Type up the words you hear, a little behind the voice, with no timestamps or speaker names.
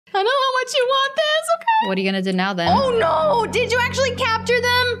much you want this, okay? What are you gonna do now then? Oh no! Did you actually capture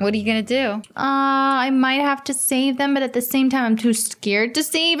them? What are you gonna do? I might have to save them, but at the same time, I'm too scared to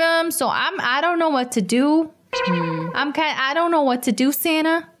save them. So I don't know what to do. I don't know what to do,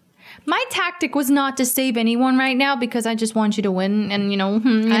 Santa. My tactic was not to save anyone right now because I just want you to win, and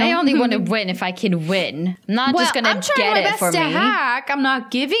I only want to win if I can win. I'm not just gonna get it for me. I'm trying my best to hack. I'm not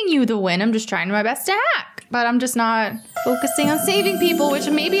giving you the win. I'm just trying my best to hack. But I'm just not focusing on saving people, which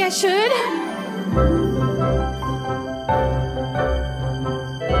maybe I should.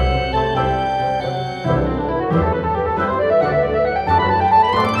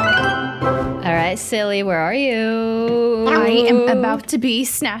 Alright, silly, where are you? I am about to be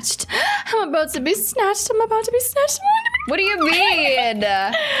snatched. I'm about to be snatched. What do you mean?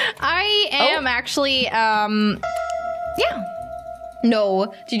 I am actually, yeah.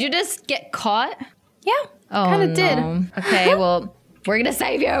 No. Did you just get caught? Yeah, Oh, kind of no. did. Okay, well, we're gonna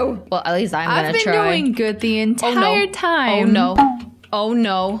save you. Well, at least I'm gonna try. I've been doing good the entire time. Oh no. Oh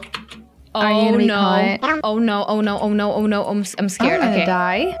no. Are you gonna be no. caught? Oh no. Oh no. Oh no. Oh no. I'm scared. I'm gonna Okay.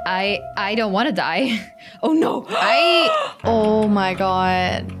 die. I don't want to die. Oh no. Oh my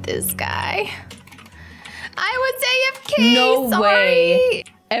god, this guy. I was AFK. No sorry. way.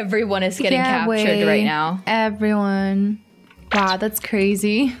 Everyone is getting captured right now. Everyone. Wow, that's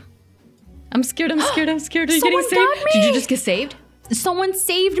crazy. I'm scared. Are you Someone getting saved? got me. Did you just get saved? Someone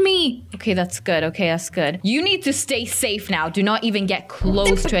saved me. Okay, that's good. Okay, that's good. You need to stay safe now. Do not even get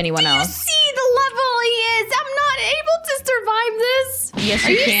close to anyone else. Do you see the level he is? I'm not able to survive this. Yes,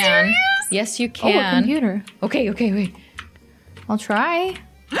 Are you you can. serious? Yes, you Oh, a can. computer. Okay, wait. I'll try.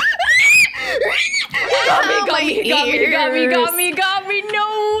 Got me.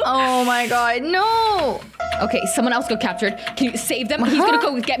 No. Oh my god, no. Okay, someone else got captured. Can you save them? He's gonna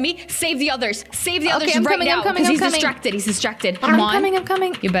go get me. Save the others. Save the others I'm right coming, now. I'm coming, Because I'm he's coming. distracted. Come on. I'm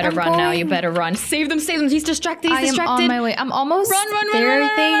coming. You better I'm run now. going. You better run. Save them. He's distracted. I am on my way. I'm almost Run. there, I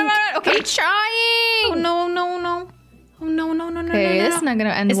think. Okay. I'm trying. Oh no. Oh no. Okay, this is not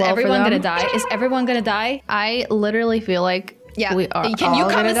gonna end Is well everyone for gonna them. die? Is everyone gonna die? I literally feel like we are Can you all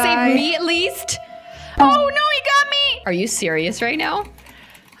come gonna and die. save me at least? Oh no, he got me! Are you serious right now?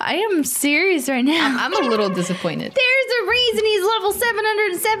 I am serious right now. I'm a little disappointed. There's a reason he's level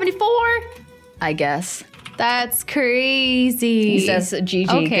 774. I guess. That's crazy. He says GG.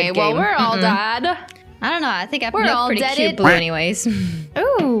 Okay, good well, game. we're all dead. I don't know. I think I've We're all looked pretty deaded. cute blue anyways.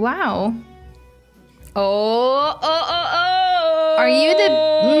 Oh, wow. Oh. Are you the...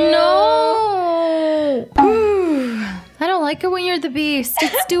 No! I don't like it when you're the beast.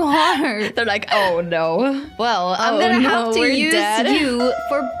 It's too hard. They're like, oh no. Well, I'm gonna have to we're use dead. you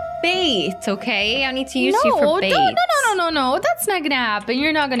for bait, okay? I need to use you for bait. No. That's not gonna happen.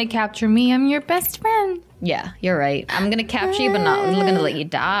 You're not gonna capture me. I'm your best friend. Yeah, you're right. I'm gonna capture you, but not gonna let you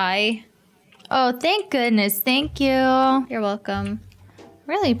die. Oh, thank goodness. Thank you. You're welcome.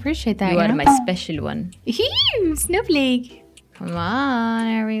 Really appreciate that. You are my special one. Snowflake. Come on,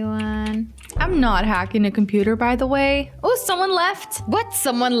 everyone. I'm not hacking a computer, by the way. Oh, someone left. What?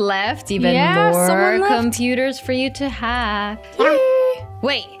 Someone left? Even Yeah, more someone left. computers for you to hack. Yay.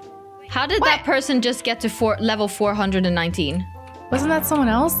 Wait, how did that person just get to level 419? Wasn't that someone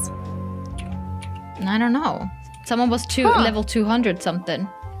else? I don't know. Someone was level 200 something.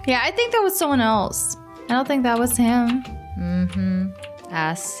 Yeah, I think that was someone else. I don't think that was him.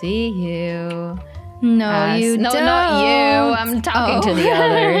 I see you. No, you No, don't. not you. I'm talking to the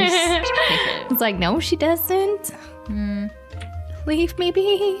others. It's like, no, she doesn't. Leave me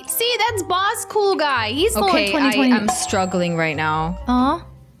be. See, that's Boss Cool Guy. He's level Okay, 2020. I'm struggling right now. Aw.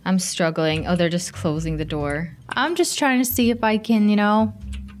 I'm struggling. Oh, they're just closing the door. I'm just trying to see if I can,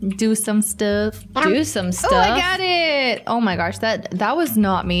 do some stuff. Do some stuff. Oh, I got it. Oh my gosh, that was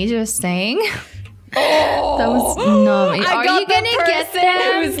not me just saying. Oh, That was not me. I Are got you gonna the get person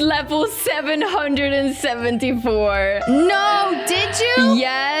them? who's level 774. No, did you?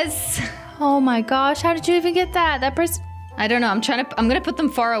 Yes. Oh my gosh, how did you even get that? That person. I don't know. I'm gonna put them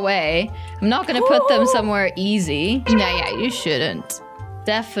far away. I'm not gonna put them somewhere easy. Yeah, you shouldn't.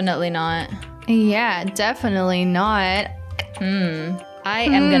 Definitely not. Yeah, definitely not. I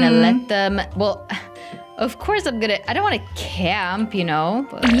am gonna let them. Well, of course I'm gonna. I don't want to camp,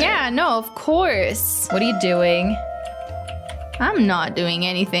 but Yeah, no, of course. what are you doing? I'm not doing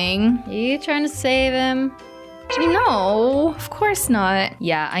anything. Are you trying to save him? No, of course not.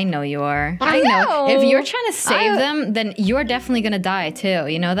 Yeah, I know you are. I I know. know. If you're trying to save them, then you're definitely gonna die too.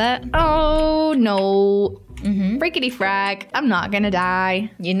 You know that? Oh, no. Frickety frack. I'm not gonna die.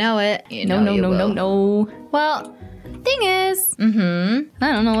 You know it. You No, know you will. no. Well, thing is, I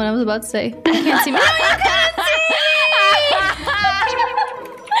don't know what I was about to say. You can't see me. No, you can't see me!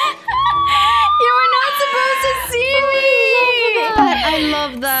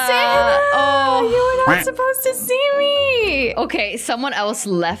 not supposed to see me. Okay, someone else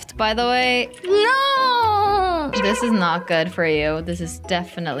left, by the way. No. This is not good for you. This is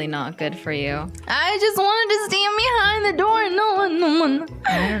definitely not good for you. I just wanted to stand behind the door. No one.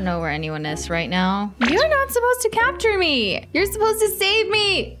 I don't know where anyone is right now. You're not supposed to capture me. You're supposed to save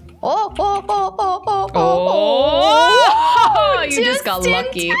me. Oh, you just got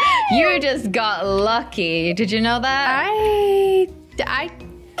lucky. You just got lucky. Did you know that? I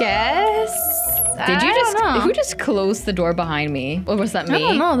guess. Did you I just? don't know. Who just closed the door behind me? Or was that me?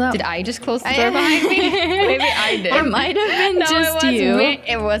 I don't know. Did I just close the door behind me? Maybe I did. It might have been just you. Me.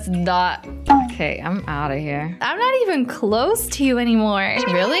 It was not. Okay, I'm out of here. I'm not even close to you anymore.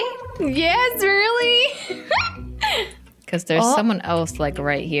 Really? Yes, really. Because there's someone else like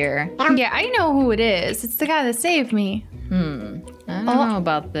right here. Yeah, I know who it is. It's the guy that saved me. I don't know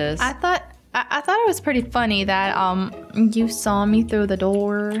about this. I thought it was pretty funny that you saw me through the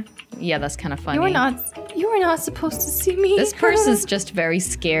door. Yeah, that's kind of funny. You were not supposed to see me. This person's just very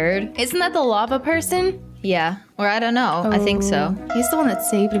scared. Isn't that the lava person? Yeah, or I don't know. I think so. He's the one that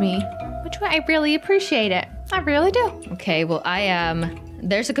saved me, which I really appreciate it. I really do. Okay, well I am.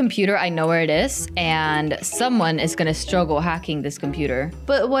 There's a computer, I know where it is, and someone is gonna struggle hacking this computer.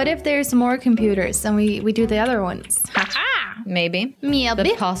 But what if there's more computers and we do the other ones? Haha! Maybe. Maybe.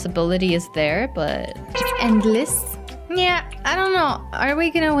 The possibility is there, but... It's endless. Yeah, I don't know. Are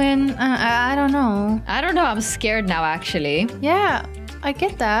we gonna win? I don't know. I don't know, I'm scared now actually. Yeah, I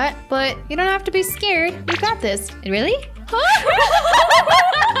get that. But you don't have to be scared. You got this. Really?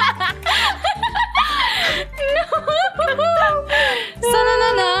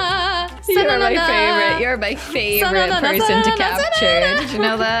 You're my favorite. You're my favorite person to capture. Did you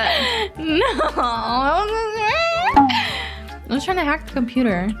know that? No. I was trying to hack the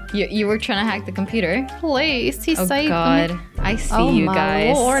computer. You were trying to hack the computer? Please, he saved me. God, I see you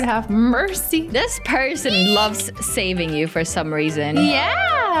guys. Oh my Lord, have mercy. This person loves saving you for some reason.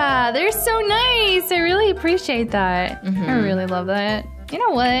 Yeah, they're so nice. I really appreciate that. I really love that. You know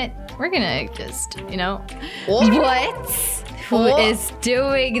what? We're gonna just, What? Who is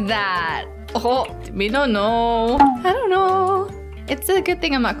doing that? We don't know. I don't know. It's a good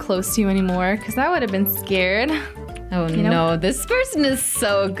thing I'm not close to you anymore, because I would have been scared. Oh no, this person is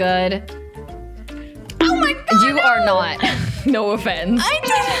so good. Oh my God! You are not. No offense. I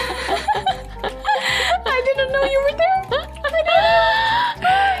didn't know you were there.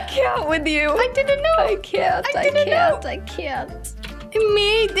 I can't with you. I didn't know. I can't. I can't.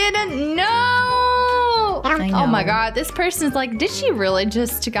 Me didn't know. I know. Oh my God, this person's like, did she really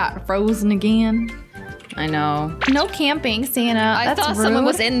just got frozen again? I know. No camping, Santa. I That's thought rude. someone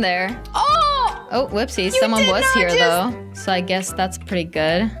was in there. Oh, whoopsie. Someone was here though. So I guess that's pretty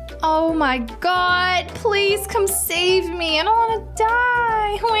good. Oh my God, please come save me. I don't want to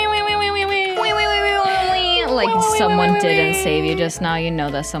die. Wait. Like someone didn't save you just now. You know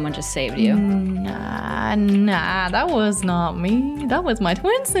that someone just saved you. Nah, that was not me. That was my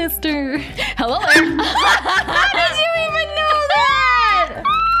twin sister. Hello there. How did you even know that?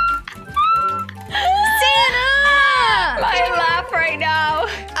 Santa! I laugh right now.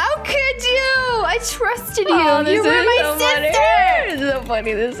 How could you? I trusted you. This You were is my so sister.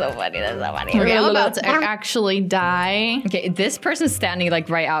 Funny. This is so funny. Okay, I'm about to actually die. Okay, this person's standing like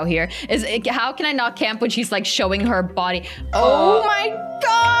right out here. How can I not camp when she's like showing her body? Oh my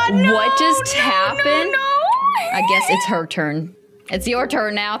God! No, what just happened? No. I guess it's her turn. It's your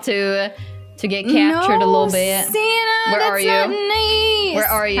turn now to get captured a little bit. Santa, Where are you? Not nice. Where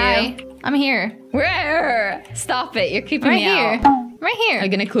are you? Hi, I'm here. Where? Stop it! You're keeping me Right out. here. Right here. I'm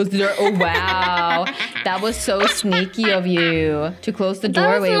gonna close the door. Oh wow, that was so sneaky of you to close the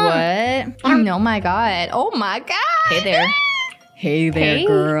door. Wait, what? Oh my God. Oh my God. Hey there. Hey there, Hey.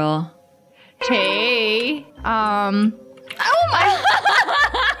 girl. Hey. Oh my.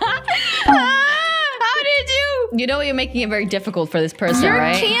 How did you? You know you're making it very difficult for this person, You're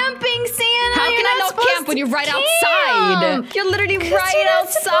right? camping, Santa. How can I not camp when you're right outside? You're literally right you're not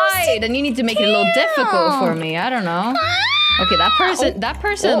supposed outside, to and you need to make it a little difficult for me. I don't know. Okay, that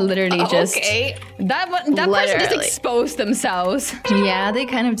person literally just that person just Literally. exposed themselves. Yeah, they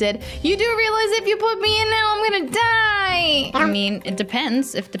kind of did. You do realize if you put me in now, I'm gonna die. I mean, it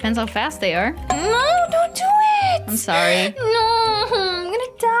depends. It depends how fast they are. No, don't do it. I'm sorry. No, I'm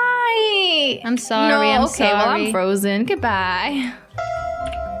gonna die. I'm sorry. No, I'm okay, well, sorry. I'm frozen. Goodbye.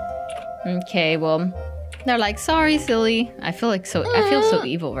 Okay, well, they're like, sorry, silly. I feel so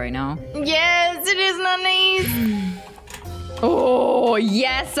evil right now. Yes, it is not nice. Oh,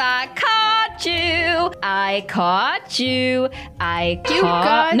 yes, I caught you. I caught you. I caught.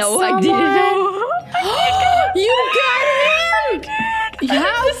 got No, I someone. didn't. You got him.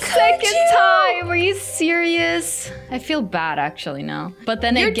 How The second time. Are you serious? I feel bad actually now. But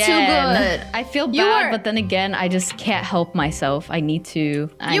then You're again, too good. I feel You bad, are- but then again, I just can't help myself. I need to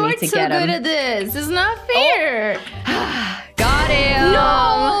You are need to too get good him. at this. It's not fair. Got him.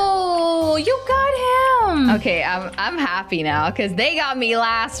 No, you got him. Okay, I'm happy now because they got me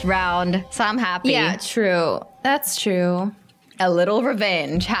last round, so I'm happy. Yeah, true. That's true. A little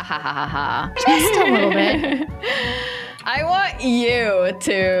revenge. Ha ha ha ha ha. Just a little bit. I want you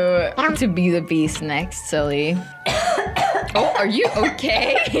to be the beast next, silly. Oh, are you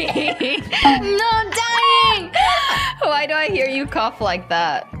okay? No, I'm dying. Why do I hear you cough like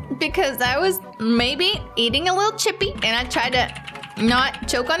that? Because I was maybe eating a little chippy and I tried to not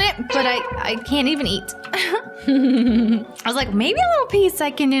choke on it, but I can't even eat. I was like, maybe a little piece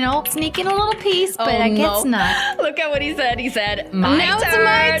I can, sneak in a little piece, but I guess not. Look at what he said. He said, my Now turn. it's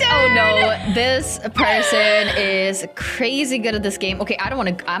my turn. Oh no, this person is crazy good at this game. Okay,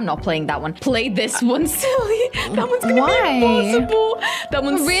 I'm not playing that one. Play this one, silly. That one's gonna Why? be impossible. That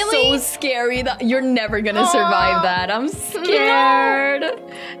one's Really? so scary that you're never gonna survive that. I'm scared.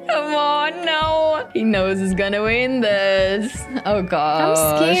 Come on, no. He knows he's gonna win this. Oh gosh.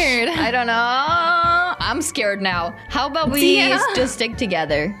 I'm scared. I don't know. I'm scared now. How about we Yeah. just stick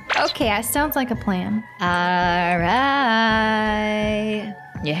together? Okay, that sounds like a plan. All right.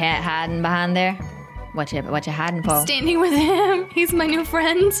 You hiding behind there? What you hiding for? Standing with him. He's my new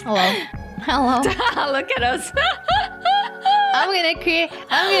friend. Hello. Hello. Look at us. I'm gonna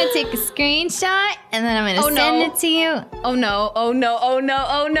take a screenshot and then I'm gonna Oh, send no. it to you. Oh no, oh no, oh no,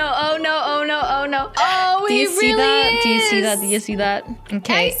 oh no, oh no, oh no, oh no. Oh, Do you he see really that? Do you see is. that? Do you see that? I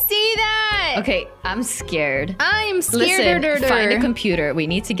Okay. see that. Okay, I'm scared. I'm scared. Listen, find a computer. We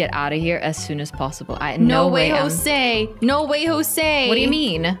need to get out of here as soon as possible. No way, I'm- Jose. No way, Jose. What do you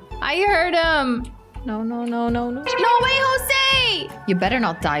mean? I heard him. No. No way, Jose. You better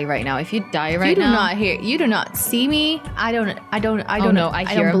not die right now. If you die right You do now. not hear. You do not see me. I don't. Oh, no, I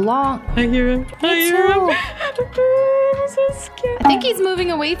hear don't him. belong. I hear him. Me too. I'm so scared. I think he's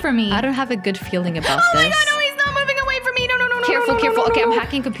moving away from me. I don't have a good feeling about Oh this. my god, no, he's not moving away from me. No. Careful, no, careful. no, Okay, I'm no.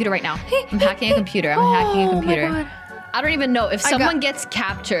 hacking a computer right now. I'm hacking a computer. I'm hacking a Oh my computer. God. I don't even know if someone gets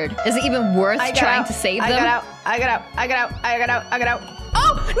captured. Is it even worth trying to save them? I got out. I got out.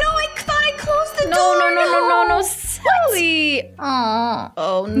 Oh no! I thought I closed the door. No, silly. Oh.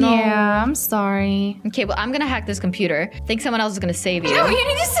 Oh no. Yeah, I'm sorry. Okay, well, I'm gonna hack this computer. Think someone else is gonna save you. No, you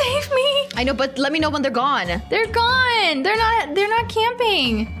need to save me. I know, but let me know when they're gone. They're gone. They're not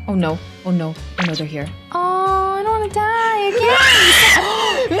camping. Oh no, they're here. Oh, I don't want to die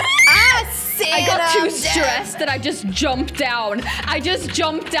again. I got too stressed that I just jumped down.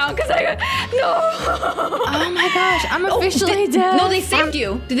 because no. Oh my gosh, I'm officially dead. No, they saved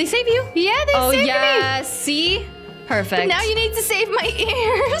you. Did they save you? Yeah, they saved yeah. See? Perfect. me. Now you need to save my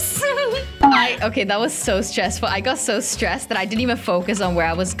ears. Okay, that was so stressful. I got so stressed that I didn't even focus on where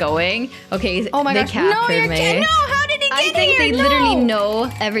I was going. Okay, Oh my they gosh. captured me. No, how did he get I think here? they literally know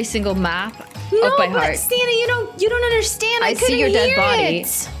every single map No, by but heart. Santa, you don't understand. I see your couldn't dead hear body.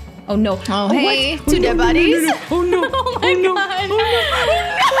 it. Oh no. Oh, hey, what? two dead bodies. Oh no. Oh my god.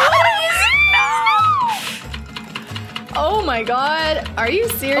 Oh my god. Are you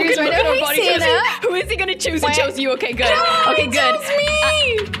serious right now? Hey, Santa. Who is he gonna choose? He Wait. chose you. Okay, good. No, Okay, he good. chose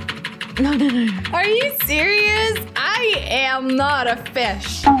me. No. Are you serious? I am not a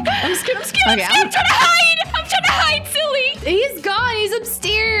fish. I'm scared. Okay, I'm trying to hide, silly. He's gone. He's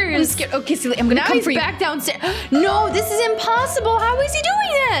upstairs. I'm scared. Okay, silly. I'm gonna Now come he's for you. back downstairs. No, this is impossible. How is he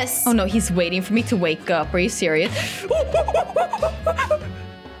doing this? Oh no, he's waiting for me to wake up. Are you serious?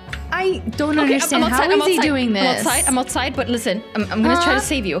 I don't understand. How is he doing this? I'm outside, but listen, I'm gonna try to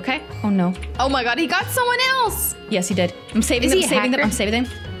save you, okay? Oh no. Oh my god, he got someone else. Yes, he did. I'm saving Is them, he a saving them, hacker? I'm saving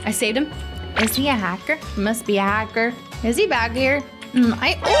them. I saved him. Is he a hacker? Must be a hacker. Is he back here? Oh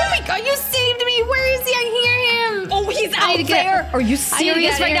my god, you saved me. Where is he? I hear him. Oh, he's I need out to get there. Are you I need to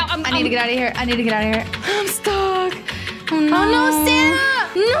serious get right out now? of here. I need to get out of here. I need to get out of here. I'm stuck. Oh no. Oh no,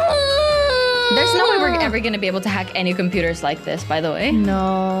 Santa! No! There's no way we're ever gonna be able to hack any computers like this, by the way.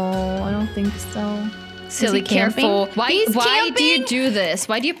 No, I don't think so. Silly, Is he camping? careful. Why do you camping? do this?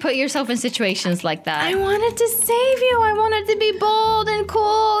 Why do you put yourself in situations like that? I wanted to save you. I wanted to be bold and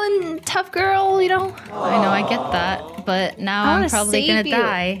cool and tough girl, I know, I get that. But now I I'm wanna probably save gonna you.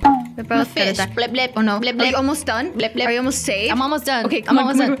 die. We're both gonna fish. die. Blip, blip. Oh no. Blip, Are blip. you almost done? Blip, blip. Are you almost safe? I'm almost done. Okay, come on,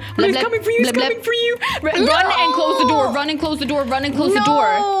 almost done. He's Blip, coming for you. He's blip, blip. coming for you. Run and close the door. Run and close the door. Run and close the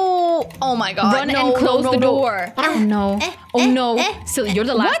door. No! Oh my god. Run and close the door. Oh no. Oh no. Silly, you're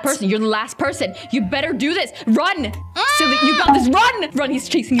the last person. You're the last person. You better do this. Run. Silly, you got this. Run. Run. He's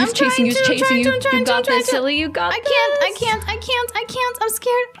chasing you. He's chasing you. He's chasing you. You got this, Silly. You got this. I can't. I'm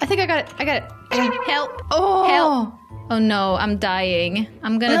scared. I think I got it. Help. Oh. Help. Oh no, I'm dying.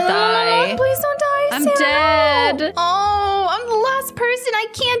 I'm gonna die. No, please don't die, I'm Santa. dead. Oh, I'm the last person. I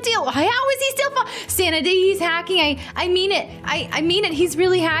can't deal. How is he still Santa, he's hacking. I mean it. I mean it. He's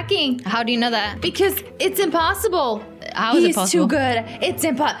really hacking. How do you know that? Because it's impossible. How is it possible? He's too good. It's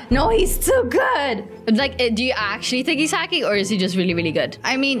impossible. No, he's too good. Like, do you actually think he's hacking, or is he just really, really good?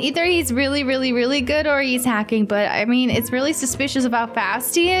 I mean, either he's really, really, really good, or he's hacking. But I mean, it's really suspicious of how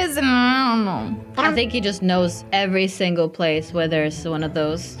fast he is, and I don't know. I think he just knows every single place where there's one of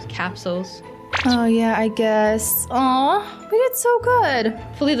those capsules. Oh yeah, I guess. Aw, we did so good.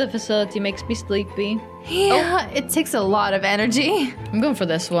 Hopefully the facility makes me sleepy. Yeah, it takes a lot of energy. I'm going for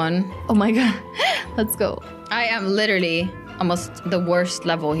this one. Oh my god. Let's go. I am literally almost the worst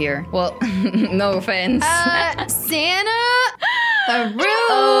level here. Well, no offense. Santa? Rude.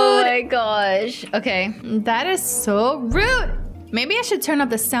 Oh my gosh. Okay. That is so rude. Maybe I should turn up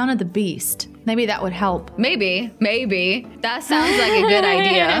the sound of the beast. Maybe that would help. Maybe. That sounds like a good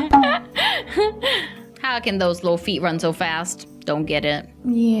idea. How can those little feet run so fast? Don't get it.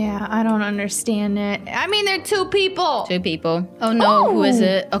 Yeah, I don't understand it. I mean, they're two people. Two people. Oh no, Who is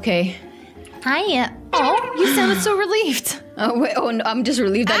it? Okay. Hiya. Oh, you sounded so relieved. Oh wait, oh no, I'm just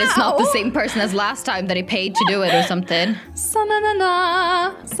relieved that it's not the same person as last time that he paid to do it or something.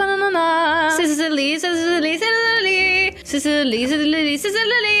 Sa-na-na-na. Sa-na-na-na. Sicily.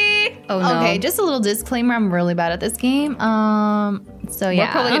 Oh no. Okay, just a little disclaimer. I'm really bad at this game. So yeah.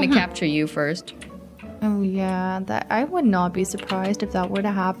 We're probably gonna capture you first. Oh yeah, that I would not be surprised if that were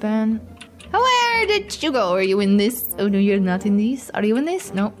to happen. Where did you go? Are you in this? Oh no, you're not in this. Are you in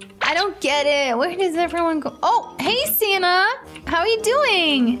this? No. I don't get it. Where does everyone go? Oh, hey Santa. How are you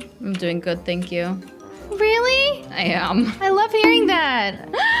doing? I'm doing good, thank you. Really? I am. I love hearing that.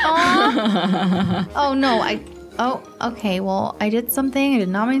 Aw. Oh no, Oh, okay, well, I did something. I did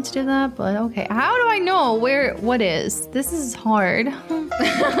not mean to do that, but okay. How do I know what is? This is hard. Do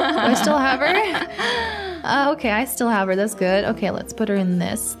I still have her? Okay, I still have her. That's good. Okay, let's put her in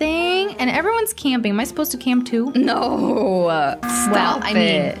this thing. And everyone's camping. Am I supposed to camp too? No. Stop it.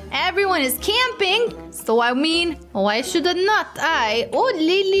 Mean, everyone is camping. So I mean, why should not I? Oh,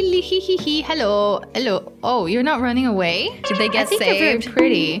 hello. Oh, you're not running away? Did they get saved? They're very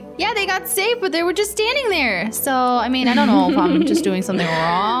pretty. Yeah, they got saved, but they were just standing there. So, I mean, I don't know if I'm just doing something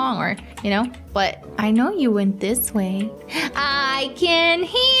wrong or, but I know you went this way. I can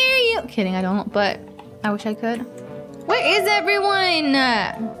hear you. Kidding, I don't, but I wish I could. Where is everyone?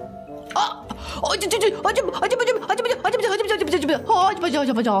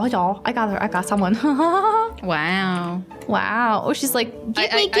 I got her. I got someone. Wow. Wow. Oh, she's like,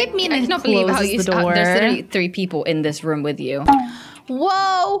 get me. And I then cannot believe how closes the door. there's literally 3 people in this room with you.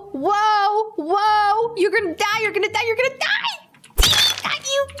 Whoa. You're gonna die. Got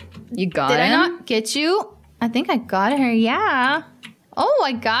you. You got him? Did I not get you? I think I got her. Yeah. Oh,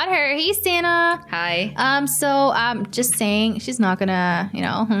 I got her. Hey, Santa. Hi. So, just saying, she's not gonna,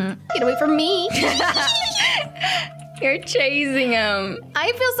 get away from me. You're chasing him.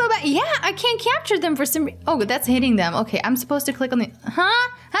 I feel so bad. Yeah, I can't capture them for some reason. Oh, that's hitting them. Okay, I'm supposed to click on the... Huh?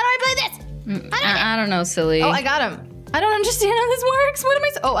 How do I play this? I don't know, silly. Oh, I got him. I don't understand how this works. What am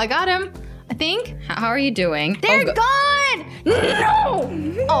I... Oh, I got him. I think. How are you doing? They're gone! No!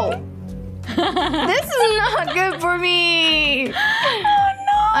 Oh. This is not good for me. Oh, no.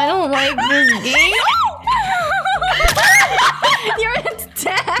 I don't like this game. You're an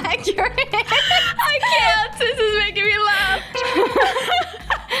attack. I can't. This is making me laugh.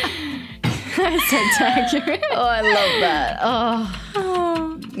 I said accurate. Oh, I love that.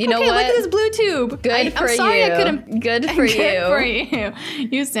 Oh. You know what? what? Look at this blue tube. Good for you. I'm sorry I couldn't. Good for you. Good for you.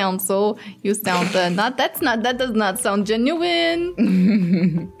 You sound that does not sound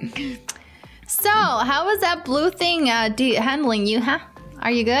genuine. So, how was that blue thing handling you, huh?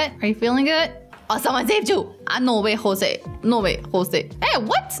 Are you good? Are you feeling good? Oh, someone saved you. No way, Jose. Hey,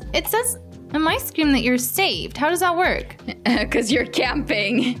 what? It says on my screen that you're saved. How does that work? Because you're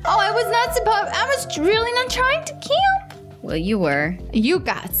camping. Oh, I was really not trying to camp. Well, you were. You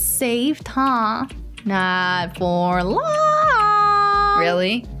got saved, huh? Not for long.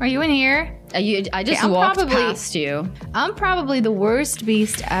 Really? Are you in here? I just walked past you. I'm probably the worst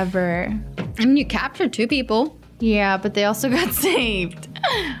beast ever. I mean, you captured 2 people. Yeah, but they also got saved.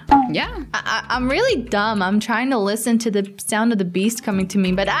 Yeah. I'm really dumb. I'm trying to listen to the sound of the beast coming to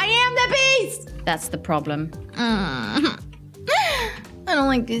me, but I am the beast! That's the problem. I don't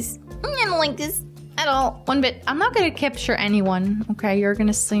like this. I don't like this at all. One bit. I'm not gonna capture anyone. Okay, you're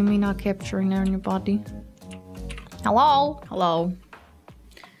gonna see me not capturing anybody. Hello? Hello.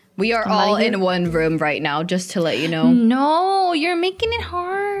 We are all in one room right now, just to let you know. No, you're making it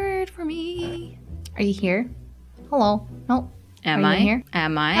hard for me. Are you here? Hello? No. Am I here?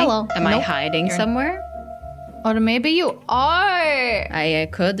 Am I? Hello. Am I hiding somewhere? Or maybe you are. I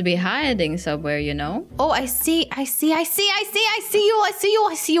could be hiding somewhere, you know. Oh, I see you. I see you.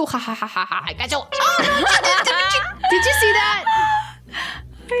 Ha ha ha ha ha. I got you. Oh, did you see that?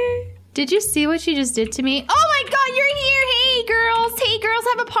 Did you see what she just did to me? Oh my god, you're here. Hey girls,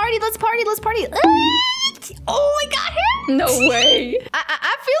 have a party. Let's party. Oh, I got him. No way.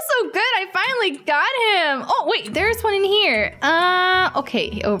 I feel so good. I finally got him. Oh, wait, there's one in here.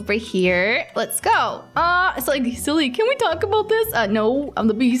 Okay, over here. Let's go. It's like, silly, can we talk about this? No, I'm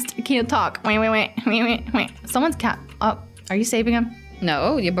the beast. I can't talk. Wait. Someone's are you saving him?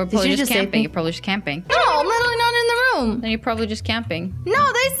 No, you're probably just camping. You're probably just camping. No, I'm literally not in the room. Then you're probably just camping.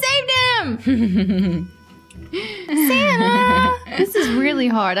 No, they saved him. Santa, this is really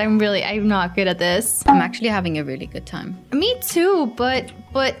hard. I'm not good at this. I'm actually having a really good time. Me too, but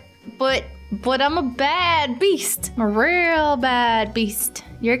I'm a bad beast. I'm a real bad beast.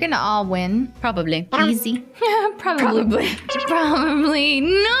 You're gonna all win. Probably. Easy. Probably.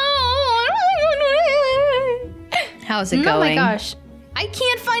 No. How's it going? Oh my gosh. I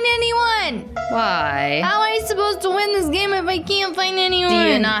can't find anyone. Why? How am I supposed to win this game if I can't find anyone?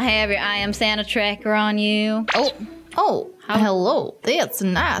 Do you not have your IamSanna tracker on you? Oh, hello. That's a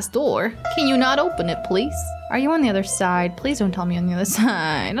nice door. Can you not open it, please? Are you on the other side? Please don't tell me on the other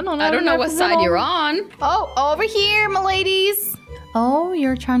side. I don't know what side you're on. Oh, over here, my ladies. Oh,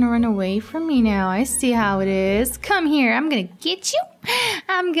 you're trying to run away from me now. I see how it is. Come here. I'm gonna get you.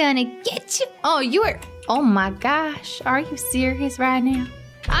 Oh, you are... Oh my gosh. Are you serious right now?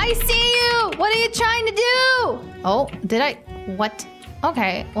 I see you. What are you trying to do? Oh, did I... What?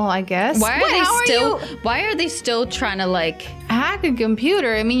 Okay, well, I guess. Why are they still trying to, like... hack a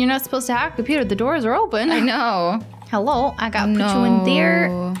computer? I mean, you're not supposed to hack a computer. The doors are open. I know. Hello, I gotta put you in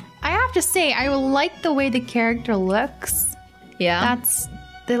there. I have to say, I like the way the character looks. Yeah?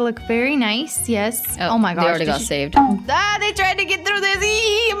 They look very nice, yes. Oh my gosh. They already got saved. They tried to get through this.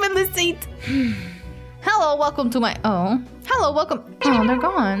 I'm in the seat. Hello, welcome to my... Hello, welcome... Oh, they're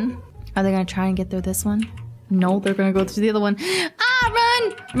gone. Are they gonna try and get through this one? No, they're gonna go through the other one.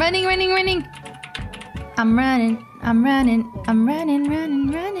 Run! Running. I'm running.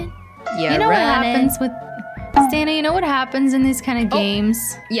 Yeah, you know what happens with... Stana, you know what happens in these kind of games?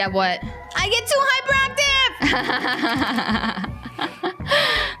 Yeah, what? I get too hyperactive!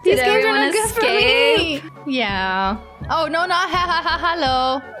 These Did games are not everyone good escape? for me. Yeah. Oh, no, not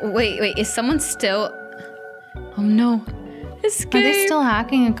hello. Wait, is someone still... Oh no. Escape. Are they still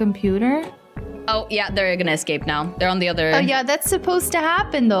hacking a computer? Oh, yeah, they're gonna escape now. They're on the other... Oh, yeah, that's supposed to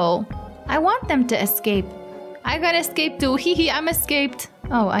happen, though. I want them to escape. I gotta escape, too. I'm escaped.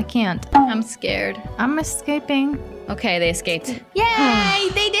 Oh, I can't. I'm scared. I'm escaping. Okay, they escaped. Yay!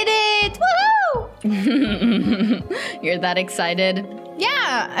 They did it! Woohoo! You're that excited?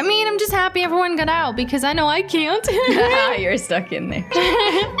 Yeah, I mean, I'm just happy everyone got out because I know I can't. You're stuck in there.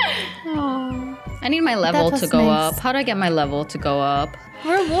 I need my level to go up. How do I get my level to go up?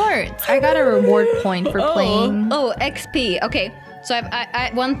 Rewards. I got a reward point for playing. Oh, XP. Okay, so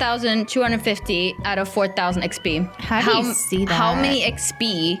I 1,250 out of 4,000 XP. How do you see that? How many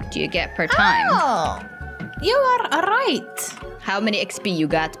XP do you get per time? Oh, you are right. How many XP you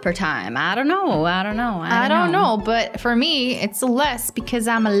got per time? I don't know. I don't know, but for me, it's less because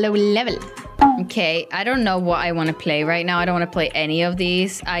I'm a low level. Okay, I don't know what I want to play right now. I don't want to play any of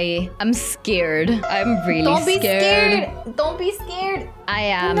these. I'm scared. I'm really scared. Don't be scared. I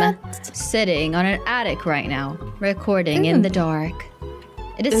am sitting on an attic right now, recording in the dark.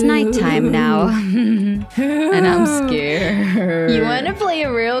 It is nighttime now, and I'm scared. You want to play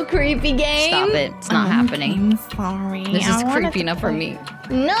a real creepy game? Stop it. It's not happening. I'm sorry. This is creepy enough for me.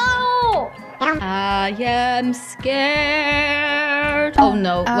 No! I am scared. Oh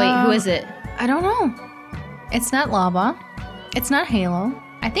no, wait, who is it? I don't know. It's not lava. It's not Halo.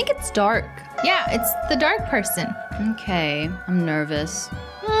 I think it's dark. Yeah, it's the dark person. Okay, I'm nervous.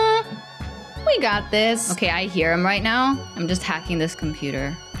 We got this. Okay, I hear him right now. I'm just hacking this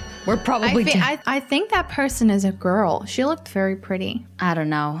computer. We're probably dead. I think that person is a girl. She looked very pretty. I don't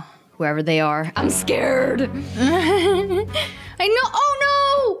know. Whoever they are. I'm scared. I know. Oh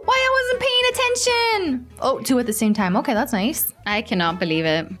no! Why I wasn't paying attention? Oh, two at the same time. Okay, that's nice. I cannot believe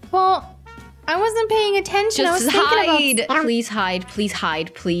it. Well, I wasn't paying attention. Just hide. Please hide. Please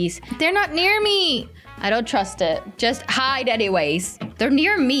hide. Please. They're not near me. I don't trust it. Just hide anyways. They're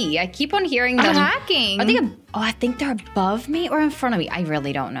near me. I keep on hearing them. I'm hacking. Are they? I think they're above me or in front of me. I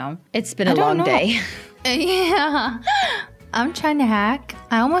really don't know. It's been a long day. Yeah. I'm trying to hack.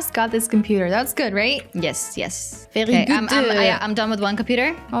 I almost got this computer. That's good, right? Yes, yes. Very good. I'm done with one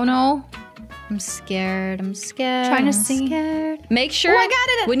computer. Oh no. I'm scared. I'm scared. Trying to see. Scared. Make sure I got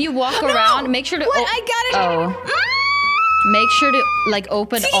it. when you walk around, make sure to. What? I got it. Oh. Make sure to like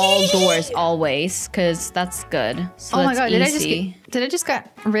open all doors always, cause that's good. So oh my god! easy. Did I just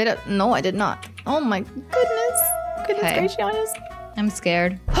get rid of? No, I did not. Oh my goodness! Goodness gracious! I'm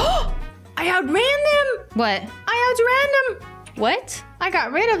scared. I outran them. What? I outran them. What? I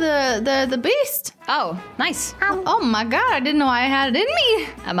got rid of the beast. Oh, nice. Oh my god! I didn't know I had it in me.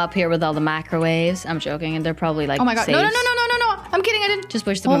 I'm up here with all the microwaves. I'm joking, and they're probably like. Oh my god! saves. No! I'm kidding. I didn't. Just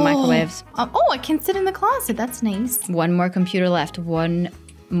push them with microwaves. I can sit in the closet. That's nice. One more computer left. One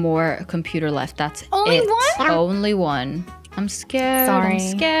more computer left. That's only it. One? Only one. I'm scared. Sorry. I'm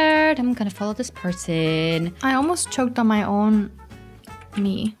scared. I'm gonna follow this person. I almost choked on my own.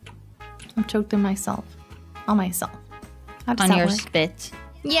 Me. I choked on myself. On myself. How does on that your work? spit.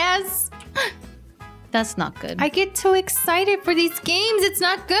 Yes. That's not good. I get too excited for these games. It's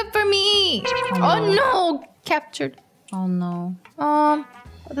not good for me. Oh no! Captured. Oh no.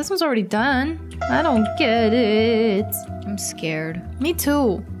 This one's already done. I don't get it. I'm scared. Me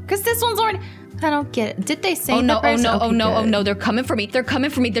too. Cause this one's already. I don't get it. Did they say? Oh no! the person? Oh no! Okay, oh no! good. Oh no! They're coming for me! They're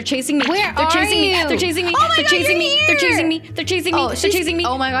coming for me! They're chasing me! Where They're chasing me! are you? They're chasing me! Oh my They're God, chasing you're me! They're here! chasing me! They're chasing me! Oh, They're chasing me!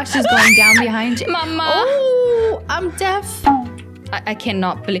 Oh my gosh, she's going down behind you. Mama! Oh, I'm deaf. I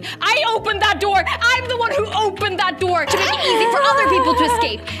cannot believe I opened that door. I'm the one who opened that door to make it easy for other people to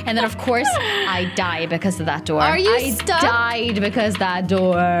escape. And then, of course, I die because of that door. Are you I stuck? died because that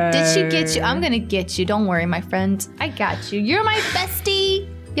door. Did she get you? I'm gonna get you. Don't worry, my friend. I got you. You're my bestie.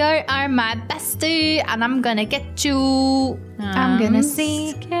 You are my bestie, and I'm gonna get you. I'm gonna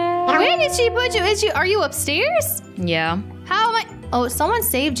see. Where did she put you? Are you upstairs? Yeah. How am I? Oh, someone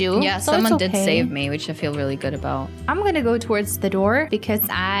saved you. Yeah, so someone it's did okay. save me, which I feel really good about. I'm gonna go towards the door because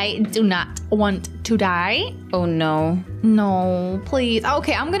I do not want to die. Oh no. No, please.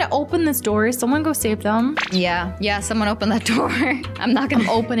 Okay, I'm gonna open this door. Someone go save them. Yeah, someone opened that door. I'm not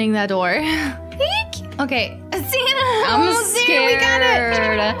gonna Opening that door. Okay, Santa, I'm almost scared. there.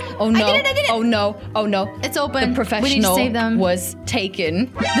 We got it. Oh no. I did it. Oh no. Oh no. It's open. The professional we need to save them. was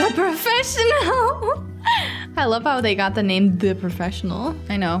taken. The professional. I love how they got the name The Professional.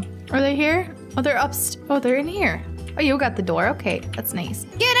 I know. Are they here? Oh, they're Oh, they're in here. Oh, you got the door. Okay, that's nice.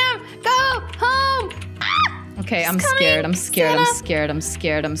 Get him! Go home! Ah! Okay, I'm coming, scared. I'm scared. I'm Santa. scared. I'm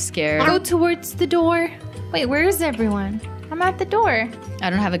scared. I'm scared. Go towards the door. Wait, where is everyone? I'm at the door. I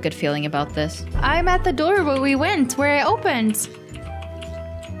don't have a good feeling about this. I'm at the door where we went, where I opened.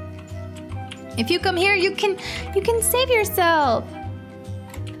 If you come here, you can save yourself.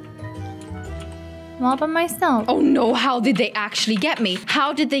 I'm all by myself. Oh no, how did they actually get me?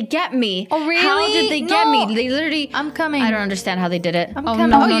 How did they get me? Oh, really? How did they get No. me? They literally... I'm coming. I don't understand how they did it. I'm oh coming.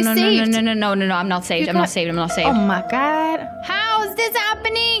 no, Oh, no, you no, saved. no, I'm not saved. I'm not saved. I'm not saved. Oh my god. How is this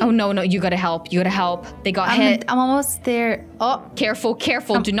happening? Oh no, you gotta help. You gotta help. They got hit. I'm almost there. Oh. Careful.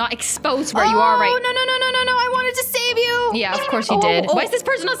 Do not expose where you are right. Oh, no. I wanted to save you. Yeah, of course you did. Why is this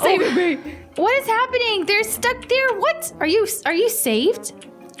person not saving me? What is happening? They're stuck there. What? Are you saved?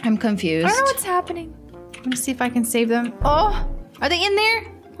 I'm confused. I don't know what's happening. Let me see if I can save them. Oh, are they in there?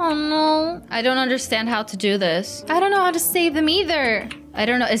 Oh no. I don't understand how to do this. I don't know how to save them either. I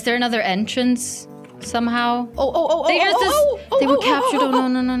don't know. Is there another entrance somehow? They were captured. Oh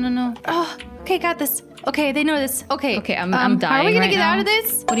no. Oh, okay, got this. Okay, they know this. Okay. Okay, I'm dying. How are we gonna right get now. out of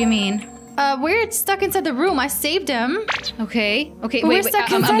this? What do you mean? We're stuck inside the room. I saved him. Okay, But wait. we're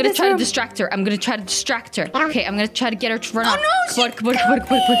stuck I'm inside gonna this try to room. distract her. Okay, I'm gonna try to get her to run Oh off. no, she Come on.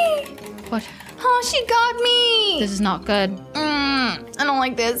 What? Oh, she got me. This is not good. I don't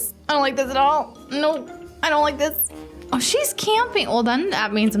like this. I don't like this at all. No, I don't like this. Oh, she's camping. Well, then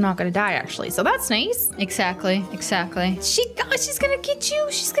that means I'm not gonna die, actually. So that's nice. Exactly. She's gonna get you.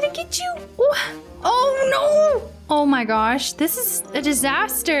 She's gonna get you. Oh no! Oh my gosh, this is a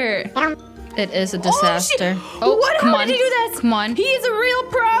disaster. It is a disaster. How did he do that? Come on. He's a real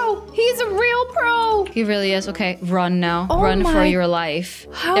pro. He's a real pro. He really is. Okay, run now. Oh Run for my- your life.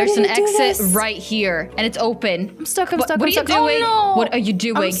 How There's did an he do exit this? right here, and it's open. I'm stuck. What are you stuck. doing? Oh, no. What are you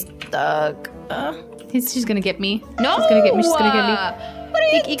doing? I'm stuck. She's gonna get me. No! She's gonna get me. What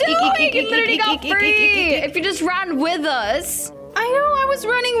are you doing? You literally got free. If you just ran with us. I know. I was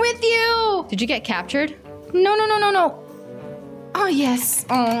running with you. Did you get captured? No. Oh yes.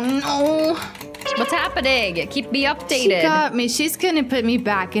 Oh no. What's happening? Keep me She updated. got me. She's gonna put me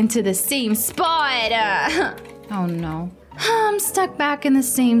back into the same spot. Oh no. I'm stuck back in the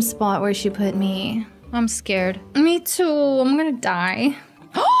same spot where she put me. I'm scared. Me too. I'm gonna die.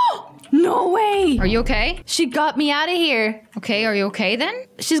 No way! Are you okay? She got me out of here. Okay, are you okay then?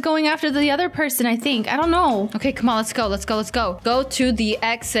 She's going after the other person, I think. I don't know. Okay, come on, let's go, let's go, let's go. Go to the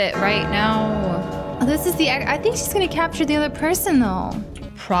exit right now. Oh, this is the... I think she's gonna capture the other person, though.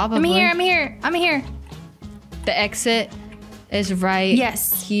 Probably. I'm here. The exit is right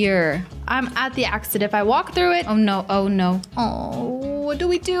here. I'm at the exit. If I walk through it... Oh, no. Oh, no. Oh, what do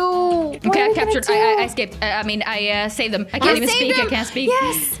we do? Okay, I captured... I escaped. I saved them. I can't even speak. I can't speak.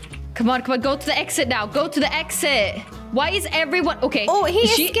 Yes. Come on. Go to the exit now. Go to the exit. Why is everyone... Okay. Oh, he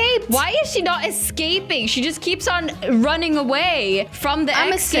escaped. Why is she not escaping? She just keeps on running away from the exit.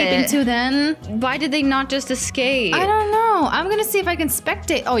 I'm escaping too then. Why did they not just escape? I don't know. I'm gonna see if I can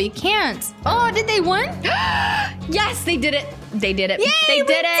spectate. Oh, you can't. Oh, did they win? Yes, they did it. They did it. Yay, they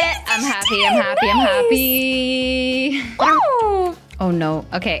did it. I'm happy. I'm happy. I'm happy. Oh. Oh no.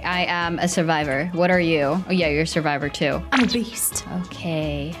 Okay, I am a survivor. What are you? Oh yeah, you're a survivor too. I'm a beast.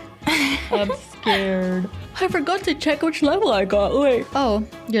 Okay. I'm scared. I forgot to check which level I got. Wait. Oh,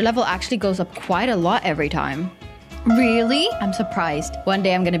 your level actually goes up quite a lot every time. Really? I'm surprised. One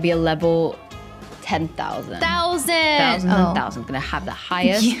day I'm gonna be a level 10,000. Thousands I'm gonna have the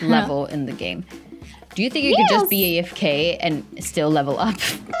highest level in the game. Do you think you could just be AFK and still level up?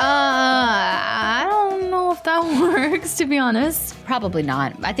 I don't know if that works, to be honest. Probably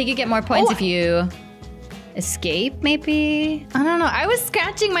not. I think you get more points if you escape, maybe? I don't know. I was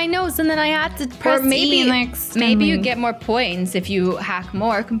scratching my nose and then I had to press E next. Maybe you get more points if you hack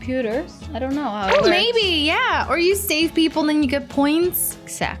more computers. I don't know how it works. Maybe, yeah. Or you save people, then you get points.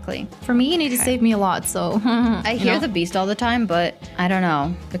 Exactly. For me, you need to save me a lot, so... I hear the beast all the time, but I don't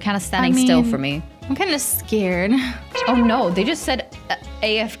know. They're kind of standing still for me. I'm kind of scared. Oh no, they just said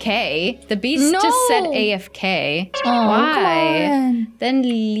AFK. The beast just said AFK. Oh, why? Then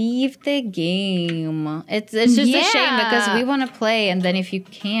leave the game. It's just a shame because we want to play, and then if you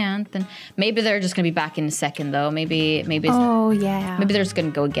can't, then maybe they're just gonna be back in a second though. Maybe maybe they're just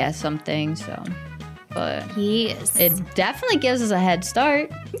gonna go guess something. So, but yes, it definitely gives us a head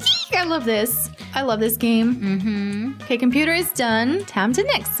start. I love this. I love this game. Mm-hmm. Okay, computer is done. Time to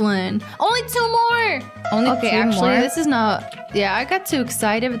next one. Only 2 more. Only 2 more? This is not... Yeah, I got too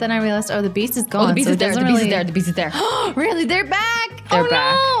excited, but then I realized, oh, the beast is gone. Oh, the beast is there. The beast is there. The beast is there. Really? They're back? They're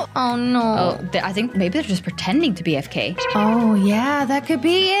back. No. Oh, no. Oh, I think maybe they're just pretending to be AFK. Oh, yeah, that could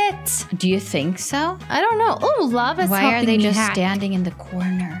be it. Do you think so? I don't know. Oh, lava's Why are they just hack. standing in the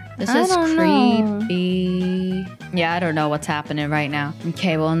corner? This is creepy. Yeah, I don't know what's happening right now.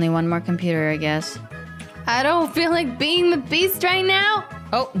 Okay, well, only one more computer, I guess. I don't feel like being the beast right now.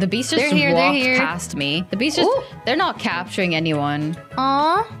 Oh, the beast just walked past me. The beast they're not capturing anyone.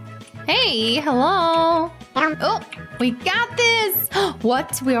 Aw. Hey, hello. Oh, we got this.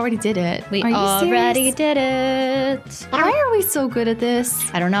 What? We already did it. We already did it. Why are we so good at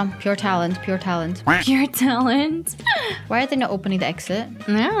this? I don't know. Pure talent. Pure talent. Pure talent. Why are they not opening the exit?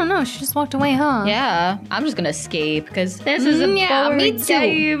 I don't know. She just walked away, huh? Yeah. I'm just gonna escape because this is a me too.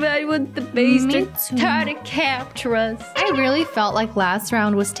 game. I want the beast to try to capture us. I really felt like last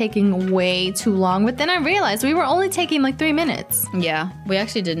round was taking way too long, but then I realized we were only taking like 3 minutes. Yeah. We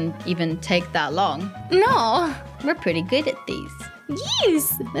actually didn't even take that long. No. We're pretty good at these.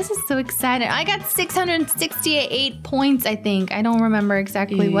 Yes, this is so exciting. I got 668 points, I think. I don't remember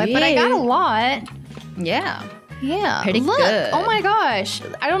exactly what, but I got a lot. Yeah. Yeah. Pretty good. Oh my gosh.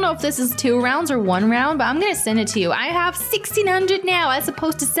 I don't know if this is 2 rounds or 1 round, but I'm going to send it to you. I have 1,600 now as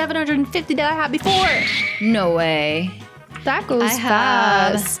opposed to 750 that I had before. No way. That goes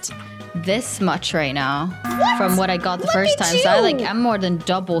fast. This much right now from what I got the first time. So I'm more than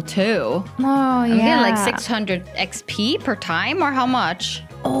double too. Oh, I'm getting like 600 XP per time or how much?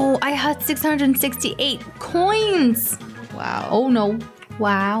 Oh, I had 668 coins. Wow. Oh no.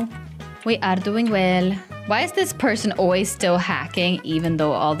 Wow. We are doing well. Why is this person always still hacking even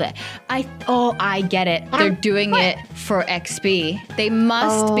though all the... I get it. They're doing it for XP. They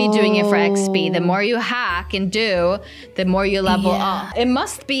must be doing it for XP. The more you hack and do, the more you level up. It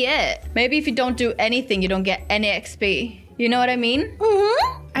must be it. Maybe if you don't do anything, you don't get any XP. You know what I mean?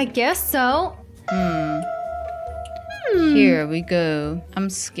 Mm-hmm. I guess so. Here we go. I'm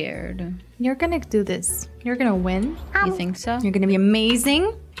scared. You're gonna do this. You're gonna win. You think so? You're gonna be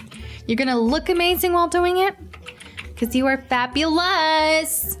amazing. You're gonna look amazing while doing it. Because you are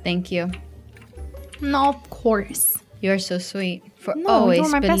fabulous. Thank you. No, of course. You are so sweet. For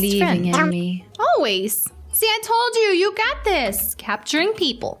always believing in me. Always. See, I told you. You got this. Capturing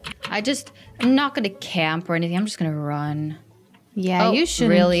people. I'm not gonna camp or anything. I'm just gonna run. Yeah, you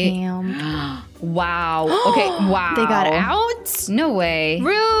shouldn't camp. Wow. Okay, wow. They got out? No way.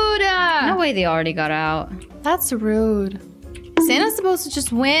 Rude. No way they already got out. That's rude. Santa's supposed to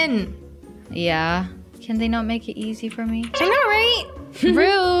just win. Yeah. Can they not make it easy for me? I know, right?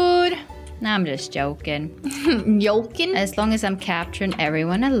 Rude. Nah, I'm just joking. Yokin? As long as I'm capturing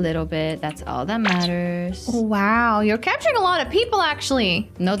everyone a little bit, that's all that matters. Wow, you're capturing a lot of people,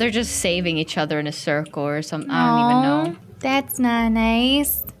 actually. No, they're just saving each other in a circle or something. I don't even know. That's not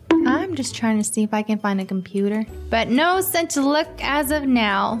nice. I'm just trying to see if I can find a computer. But no such luck as of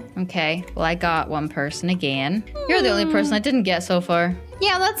now. Okay, well, I got one person again. You're the only person I didn't get so far.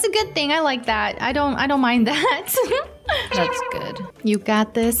 Yeah, that's a good thing. I like that. I don't mind that. That's good. You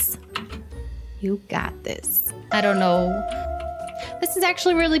got this. You got this. I don't know. This is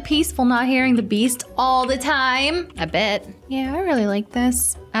actually really peaceful, not hearing the beast all the time. I bet. Yeah, I really like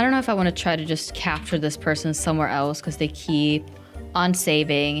this. I don't know if I want to try to just capture this person somewhere else because they keep on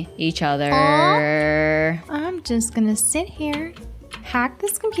saving each other. I'm just gonna sit here, hack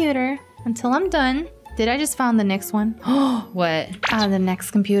this computer until I'm done. Did I just found the next one? What? The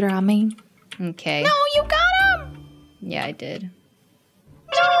next computer, I mean. Okay. No, you got him! Yeah, I did.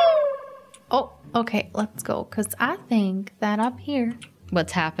 No! Oh, okay, let's go. Because I think that up here...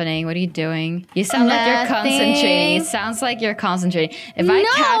 What's happening? What are you doing? You sound like you're concentrating. It sounds like you're concentrating. If I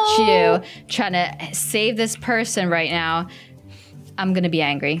catch you trying to save this person right now, I'm gonna be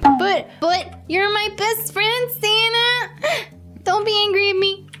angry. But you're my best friend, Santa. Don't be angry at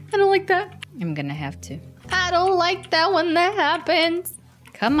me. I don't like that. I'm gonna have to. I don't like that when that happens.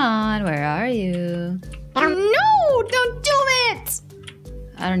 Come on, where are you? No, don't do it.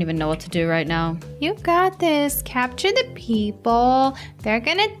 I don't even know what to do right now. You got this. Capture the people. They're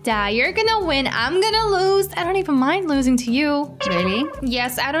gonna die. You're gonna win. I'm gonna lose. I don't even mind losing to you. Really?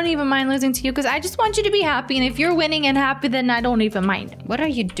 Yes, I don't even mind losing to you because I just want you to be happy. And if you're winning and happy, then I don't even mind. What are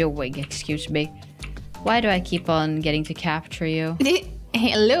you doing? Excuse me. Why do I keep on getting to capture you?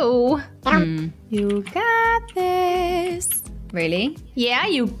 Hello. You got this. Really? Yeah,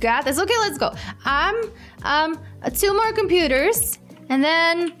 you got this. Okay, let's go. Two more computers. And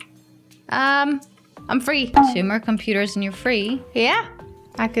then, I'm free. 2 more computers and you're free? Yeah,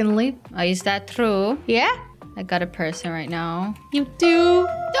 I can leave. Oh, is that true? Yeah. I got a person right now. You do.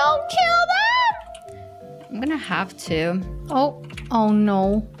 Don't kill them. I'm gonna have to. Oh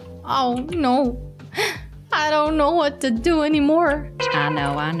no. Oh no. I don't know what to do anymore. I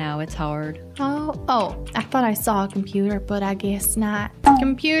know, it's hard. Oh, I thought I saw a computer, but I guess not.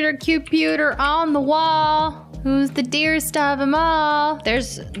 Computer on the wall. Who's the dearest of them all?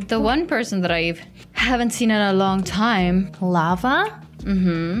 There's the one person that I haven't seen in a long time. Lava?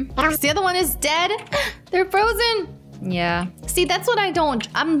 Mm-hmm. The other one is dead. They're frozen. Yeah. See, that's what I don't.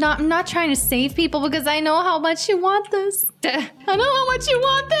 I'm not trying to save people because I know how much you want this. I know how much you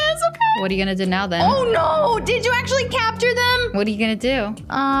want this, okay? What are you gonna do now then? Oh no! Did you actually capture them? What are you gonna do?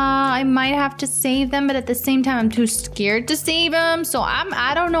 I might have to save them, but at the same time, I'm too scared to save them. So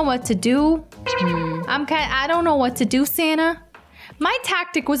I don't know what to do. I don't know what to do, Santa. My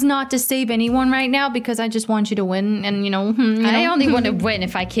tactic was not to save anyone right now because I just want you to win, and I only want to win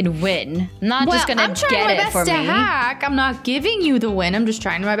if I can win. I'm not just gonna get it for me. Hack. I'm not giving you the win. I'm just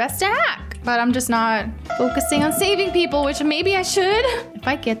trying my best to hack, but I'm just not focusing on saving people, which maybe I should. If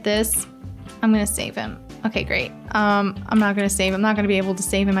I get this, I'm gonna save him. Okay, great. I'm not gonna save him. I'm not gonna be able to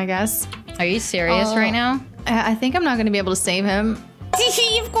save him, I guess. Are you serious right now? I think I'm not gonna be able to save him.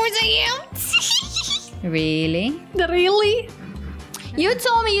 Of course I am. Really? Really? You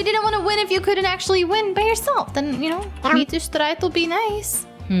told me you didn't want to win if you couldn't actually win by yourself. Then, me to strike will be nice.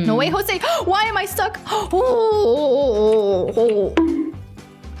 No way, Jose. Why am I stuck?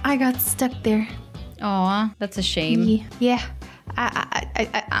 I got stuck there. Aw, that's a shame. Yeah.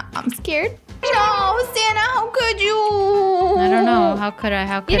 I'm scared. No, Santa, how could you? I don't know. How could I?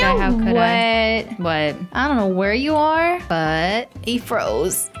 How could I? What? I don't know where you are. But he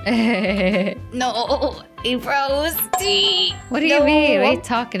froze. No, he froze. What do you mean? What are you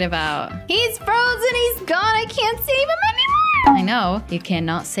talking about? He's frozen. He's gone. I can't save him anymore. I know. You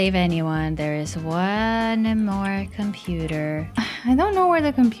cannot save anyone. There is one more computer. I don't know where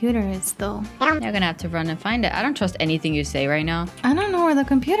the computer is, though. You're gonna have to run and find it. I don't trust anything you say right now. I don't know where the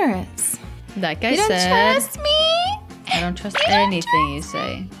computer is. Like I said. You don't trust me? I don't trust anything you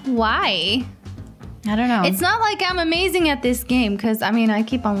say. Why? I don't know. It's not like I'm amazing at this game, because, I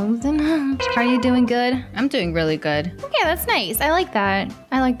keep on losing. Are you doing good? I'm doing really good. Okay, that's nice. I like that.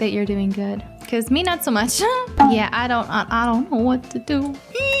 I like that you're doing good. Because me, not so much. Yeah, I don't know what to do.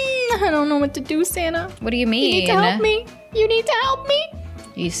 I don't know what to do, Santa. What do you mean? You need to help me. You need to help me.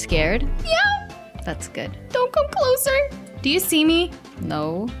 Are you scared? Yeah. That's good. Don't come closer. Do you see me?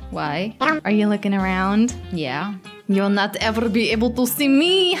 No. Why? Are you looking around? Yeah. You'll not ever be able to see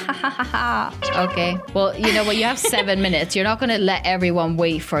me. Ha ha ha ha. Okay. Well, you know what? You have 7 minutes. You're not gonna let everyone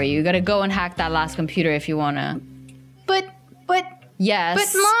wait for you. You gotta go and hack that last computer if you wanna. But. Yes. But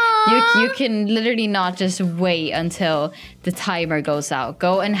Mom! You can literally not just wait until the timer goes out.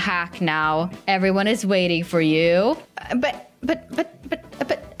 Go and hack now. Everyone is waiting for you. But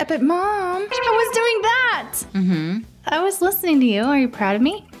Mom, I was doing that. Mm-hmm. I was listening to you. Are you proud of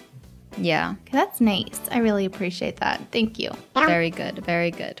me? Yeah. Okay, that's nice. I really appreciate that. Thank you. Very good. Very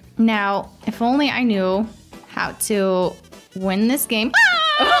good. Now, if only I knew how to win this game.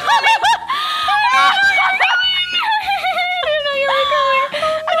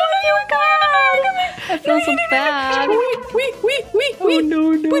 I feel so bad. Oh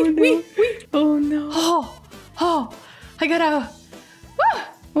no. Oh no. Oh, I gotta.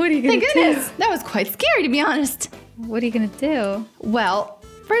 What are you gonna Thank goodness. That was quite scary, to be honest. What are you gonna do? Well,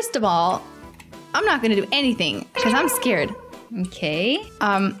 first of all, I'm not gonna do anything because I'm scared. Okay.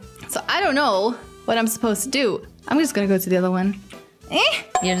 So I don't know what I'm supposed to do. I'm just gonna go to the other one.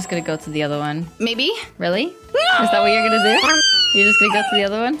 You're just gonna go to the other one. Maybe? Really? Is that what you're gonna do? You're just gonna go to the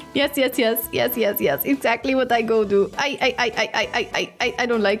other one? Yes. Exactly what I go do. I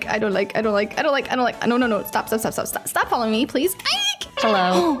don't like. No. Stop following me, please.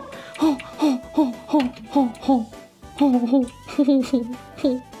 Hello.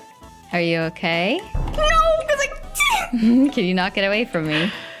 Are you okay? No, because Can you not get away from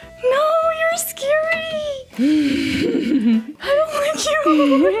me? No, you're scary. I don't like you.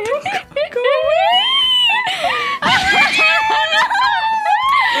 Don't go away.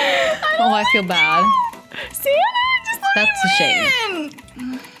 Oh, I feel bad. Santa, just let That's a shame. me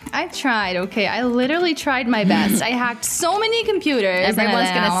win. I tried, okay? I literally tried my best. I hacked so many computers.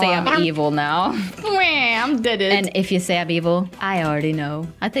 Everyone's gonna say I'm evil now. Wham, did it. And if you say I'm evil, I already know.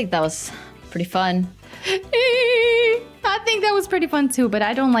 I think that was pretty fun. I think that was pretty fun too, but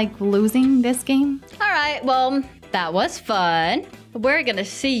I don't like losing this game. All right, well, that was fun. We're gonna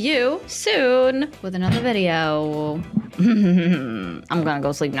see you soon with another video. I'm gonna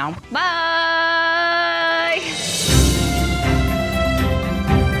go sleep now. Bye!